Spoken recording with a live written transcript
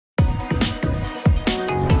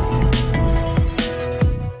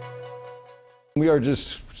We are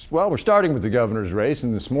just, well, we're starting with the governor's race,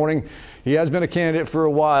 and this morning he has been a candidate for a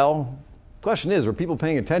while. Question is, are people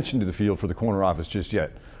paying attention to the field for the corner office just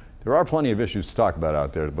yet? There are plenty of issues to talk about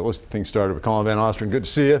out there, but let's get things started with Colin Van Ostern. Good to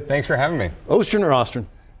see you. Thanks for having me. Ostern or Ostern?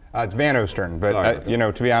 It's Van Ostern, but you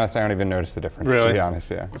know, to be honest, I don't even notice the difference. Really? To be honest,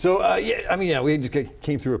 yeah. So, we just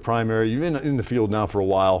came through a primary. You've been in the field now for a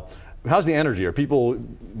while. How's the energy? Are people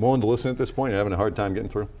willing to listen at this point? You're having a hard time getting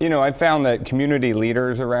through? You know, I've found that community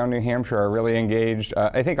leaders around New Hampshire are really engaged.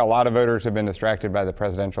 I think a lot of voters have been distracted by the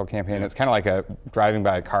presidential campaign. It's kind of like driving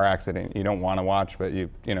by a car accident. You don't want to watch, but you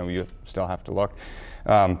still have to look.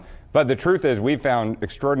 But the truth is, we've found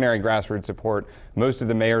extraordinary grassroots support. Most of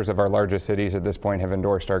the mayors of our largest cities at this point have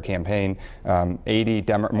endorsed our campaign.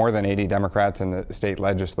 More than 80 Democrats in the state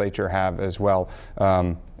legislature have as well.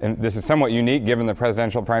 And this is somewhat unique given the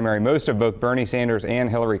presidential primary. Most of both Bernie Sanders and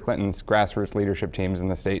Hillary Clinton's grassroots leadership teams in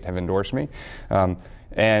the state have endorsed me.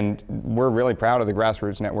 And we're really proud of the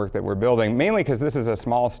grassroots network that we're building, mainly because this is a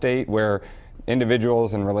small state where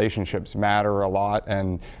individuals and relationships matter a lot,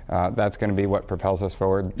 and that's going to be what propels us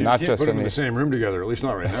forward. You can't put them in the same room together, at least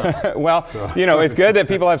not right now. Well, you know, it's good that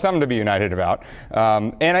people have something to be united about.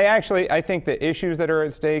 And I think the issues that are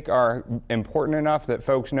at stake are important enough that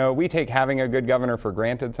folks know we take having a good governor for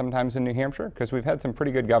granted sometimes in New Hampshire, because we've had some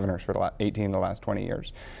pretty good governors for the last 20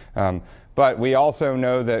 years. But we also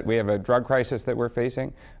know that we have a drug crisis that we're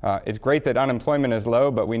facing. It's great that unemployment is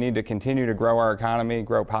low, but we need to continue to grow our economy,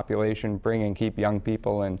 grow population, bring and keep young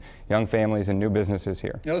people and young families and new businesses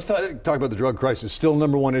here. Yeah, let's talk about the drug crisis. Still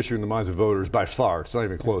 #1 issue in the minds of voters by far. It's not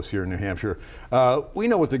even close here in New Hampshire. We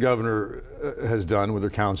know what the governor has done with her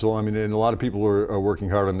council. I mean, and a lot of people are working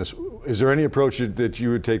hard on this. Is there any approach that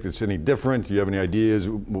you would take that's any different? Do you have any ideas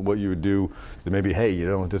what you would do that maybe, hey, you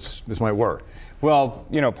know, this might work? Well,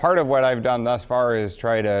 you know, part of what I've done thus far is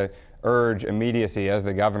try to urge immediacy, as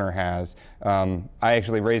the governor has. I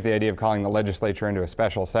actually raised the idea of calling the legislature into a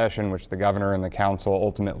special session, which the governor and the council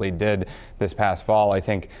ultimately did this past fall. I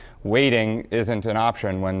think waiting isn't an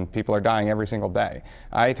option when people are dying every single day.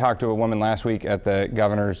 I talked to a woman last week at the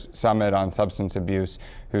governor's summit on substance abuse.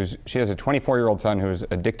 She has a 24-year-old son who's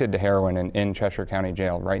addicted to heroin and in Cheshire County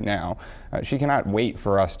Jail right now. She cannot wait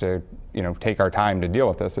for us to, you know, take our time to deal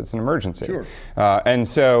with this. It's an emergency. Sure. And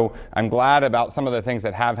so I'm glad about some of the things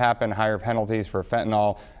that have happened: higher penalties for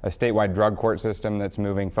fentanyl, a statewide drug court system that's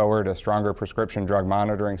moving forward, a stronger prescription drug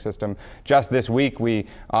monitoring system. Just this week, we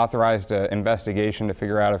authorized an investigation to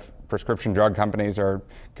figure out if prescription drug companies are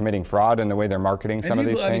committing fraud in the way they're marketing some of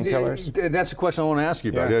these painkillers. That's the question I want to ask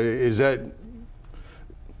you about. Yeah.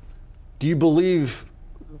 Do you believe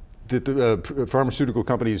that the pharmaceutical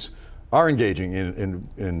companies are engaging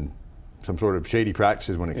in some sort of shady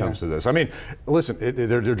practices when it comes to this? I mean, listen,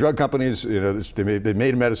 they're drug companies. You know, they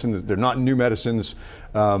made medicine. They're not new medicines.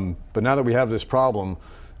 But now that we have this problem,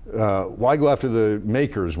 why go after the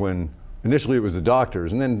makers when initially it was the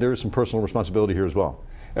doctors, and then there's some personal responsibility here as well?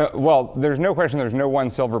 Well, there's no question there's no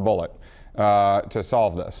one silver bullet to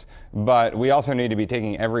solve this. But we also need to be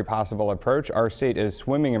taking every possible approach. Our state is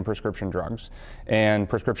swimming in prescription drugs and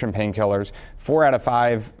prescription painkillers. 4 out of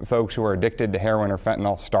 5 folks who are addicted to heroin or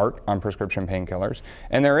fentanyl start on prescription painkillers.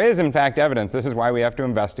 And there is, in fact, evidence. This is why we have to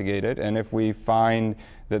investigate it. And if we find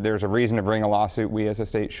that there's a reason to bring a lawsuit, we as a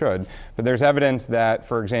state should. But there's evidence that,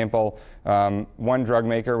 for example, one drug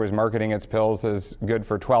maker was marketing its pills as good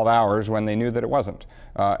for 12 hours when they knew that it wasn't.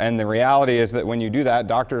 And the reality is that when you do that,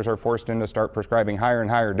 doctors are forced to start prescribing higher and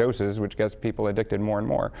higher doses, which gets people addicted more and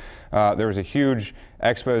more. There was a huge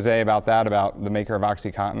expose about that, about the maker of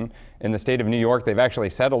OxyContin. In the state of New York, they've actually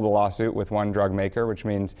settled a lawsuit with one drug maker, which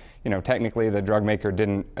means, you know, technically the drug maker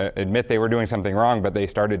didn't admit they were doing something wrong, but they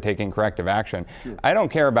started taking corrective action. Sure. I don't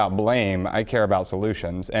care about blame, I care about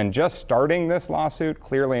solutions. And just starting this lawsuit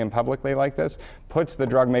clearly and publicly like this puts the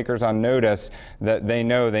drug makers on notice that they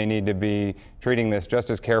know they need to be treating this just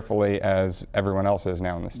as carefully as everyone else is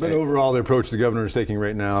now in the state. But overall, the approach the governor is taking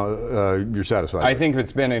right now, you're satisfied I think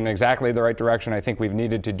it's been in exactly the right direction. I think we've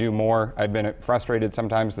needed to do more. I've been frustrated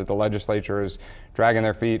sometimes that the legislature is dragging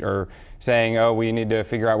their feet or saying, oh, we need to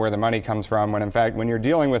figure out where the money comes from, when in fact, when you're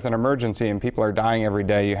dealing with an emergency and people are dying every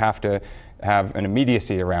day, you have to have an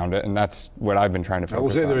immediacy around it, and that's what I've been trying to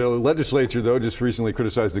focus on. I will say the legislature, though, just recently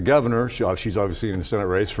criticized the governor. She's obviously in the Senate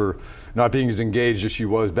race for not being as engaged as she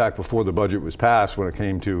was back before the budget was passed when it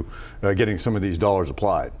came to getting some of these dollars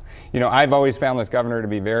applied. You know, I've always found this governor to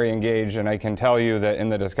be very engaged, and I can tell you that in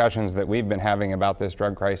the discussions that we've been having about this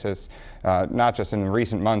drug crisis, not just in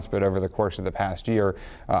recent months, but over the course of the past year,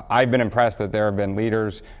 I've been impressed that there have been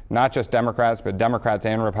leaders, not just Democrats, but Democrats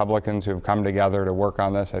and Republicans who have come together to work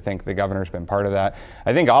on this. I think the governor's been part of that.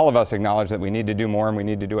 I think all of us acknowledge that we need to do more and we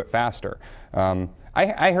need to do it faster.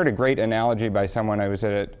 I heard a great analogy by someone. I was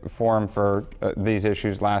at a forum for these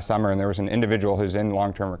issues last summer, and there was an individual who's in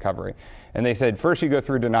long-term recovery. And they said, first you go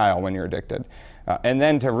through denial when you're addicted. And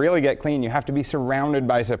then to really get clean, you have to be surrounded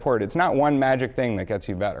by support. It's not one magic thing that gets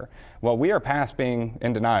you better. Well, we are past being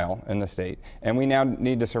in denial in the state, and we now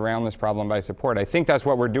need to surround this problem by support. I think that's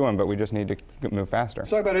what we're doing, but we just need to move faster.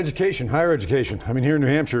 Let's talk about education, higher education. I mean, here in New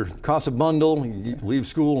Hampshire, costs a bundle. You leave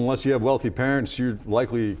school, unless you have wealthy parents, you're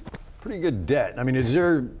likely pretty good debt. I mean, is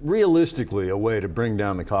there realistically a way to bring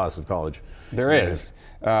down the cost of college? There is.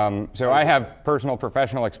 So I have personal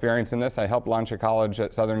professional experience in this. I helped launch a college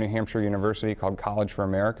at Southern New Hampshire University called College for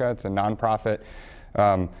America. It's a nonprofit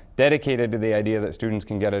dedicated to the idea that students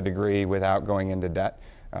can get a degree without going into debt.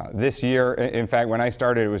 This year, in fact, when I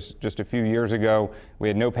started, it was just a few years ago. We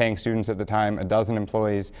had no paying students at the time, a dozen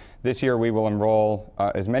employees. This year we will enroll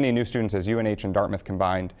as many new students as UNH and Dartmouth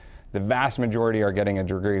combined. The vast majority are getting a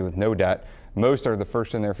degree with no debt. Most are the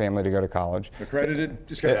first in their family to go to college. Accredited?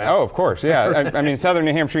 Just got to ask. Oh, of course, yeah. I mean, Southern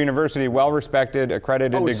New Hampshire University, well-respected,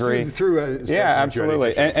 accredited degree. Yeah,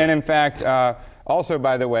 absolutely. And in fact, also,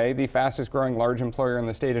 by the way, the fastest growing large employer in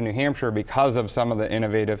the state of New Hampshire because of some of the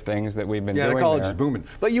innovative things that we've been doing. Yeah, the college is booming.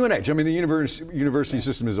 But UNH, I mean, the university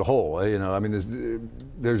system as a whole, you know, I mean,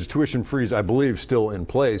 there's tuition freeze, I believe, still in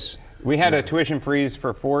place. We had a tuition freeze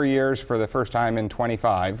for 4 years for the first time in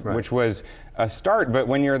 25, right, which was a start, but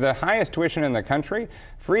when you're the highest tuition in the country,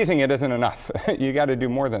 freezing it isn't enough. You got to do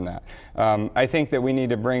more than that. I think that we need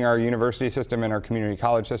to bring our university system and our community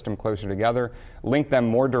college system closer together, link them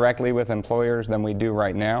more directly with employers than we do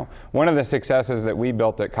right now. One of the successes that we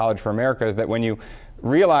built at College for America is that when you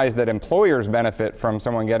realize that employers benefit from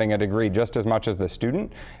someone getting a degree just as much as the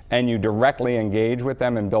student, and you directly engage with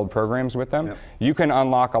them and build programs with them, you can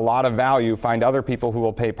unlock a lot of value, find other people who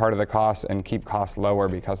will pay part of the costs and keep costs lower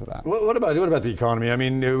because of that. What about the economy? I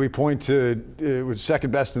mean, we point to it was second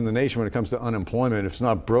best in the nation when it comes to unemployment. If it's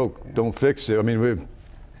not broke, don't fix it. I mean, we're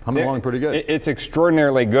humming along pretty good. It's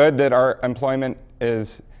extraordinarily good that our unemployment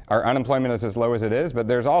is as low as it is, but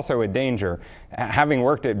there's also a danger. Having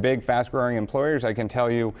worked at big, fast-growing employers, I can tell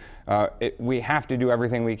you we have to do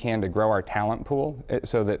everything we can to grow our talent pool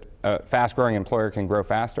so that a fast-growing employer can grow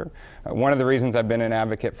faster. One of the reasons I've been an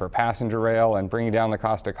advocate for passenger rail and bringing down the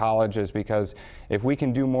cost of college is because if we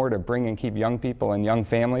can do more to bring and keep young people and young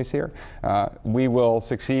families here, we will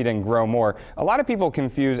succeed and grow more. A lot of people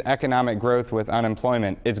confuse economic growth with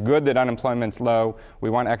unemployment. It's good that unemployment's low. We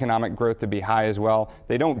want economic growth to be high as well.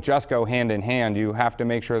 They don't just go hand in hand. You have to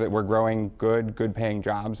make sure that we're growing good paying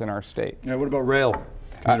jobs in our state. Yeah, what about rail?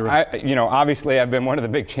 You know, obviously I've been one of the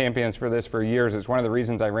big champions for this for years. It's one of the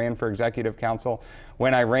reasons I ran for executive council.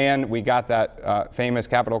 When I ran, we got that famous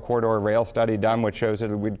Capital Corridor rail study done, which shows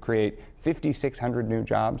that it would create 5,600 new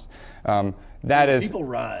jobs. People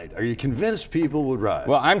ride. Are you convinced people would ride?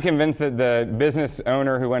 Well, I'm convinced that the business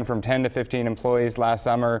owner who went from 10 to 15 employees last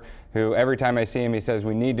summer, who every time I see him, he says,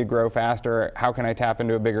 we need to grow faster. How can I tap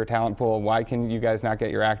into a bigger talent pool? Why can you guys not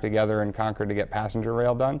get your act together in Concord to get passenger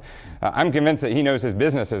rail done? I'm convinced that he knows his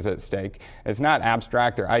business is at stake. It's not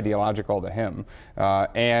abstract or ideological to him.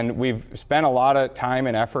 And we've spent a lot of time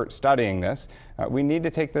and effort studying this. We need to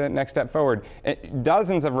take the next step forward.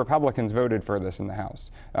 Dozens of Republicans voted for this in the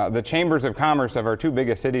House. The chambers of commerce of our two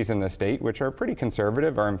biggest cities in the state, which are pretty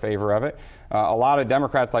conservative, are in favor of it. A lot of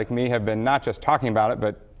Democrats like me have been not just talking about it,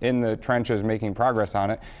 but in the trenches making progress on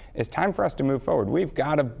it. It's time for us to move forward. We've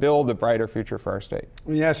got to build a brighter future for our state.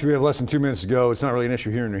 Yes, we have less than 2 minutes to go. It's not really an issue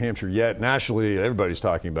here in New Hampshire yet. Nationally, everybody's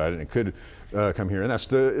talking about it, and it could come here, and that's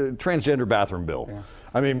the transgender bathroom bill. Yeah.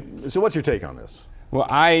 I mean, so what's your take on this? Well,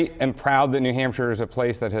 I am proud that New Hampshire is a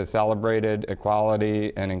place that has celebrated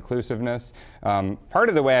equality and inclusiveness. Part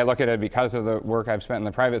of the way I look at it, because of the work I've spent in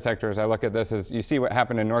the private sector, as I look at this, is you see what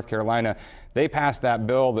happened in North Carolina. They passed that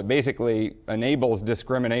bill that basically enables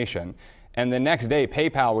discrimination. And the next day,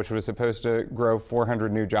 PayPal, which was supposed to grow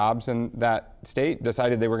 400 new jobs in that state,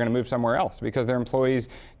 decided they were going to move somewhere else because their employees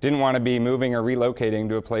didn't want to be moving or relocating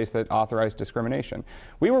to a place that authorized discrimination.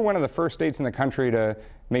 We were one of the first states in the country to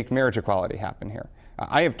make marriage equality happen here.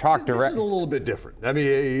 I have talked directly. This is a little bit different. I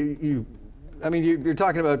mean, you're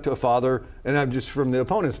talking about a father, and I'm just from the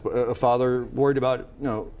opponents, a father worried about, you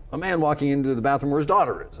know, a man walking into the bathroom where his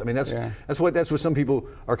daughter is. I mean, that's what some people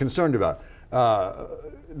are concerned about,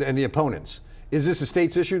 and the opponents. Is this a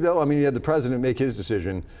state's issue, though? I mean, you had the president make his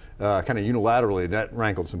decision kind of unilaterally. That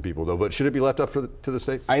rankled some people, though. But should it be left up to the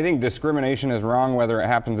states? I think discrimination is wrong, whether it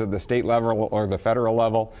happens at the state level or the federal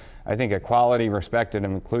level. I think equality, respect, and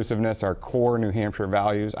inclusiveness are core New Hampshire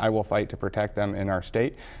values. I will fight to protect them in our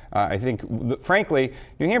state. I think, frankly,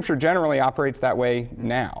 New Hampshire generally operates that way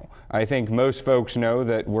now. I think most folks know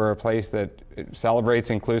that we're a place that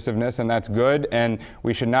celebrates inclusiveness, and that's good, and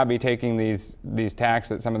we should not be taking these tacks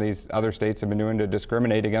that some of these other states have been doing to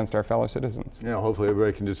discriminate against our fellow citizens. Yeah, hopefully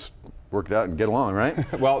everybody can just work it out and get along,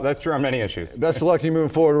 right? Well, that's true on many issues. Best of luck to you moving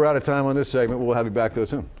forward. We're out of time on this segment. We'll have you back though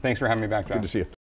soon. Thanks for having me back, John. Good to see you.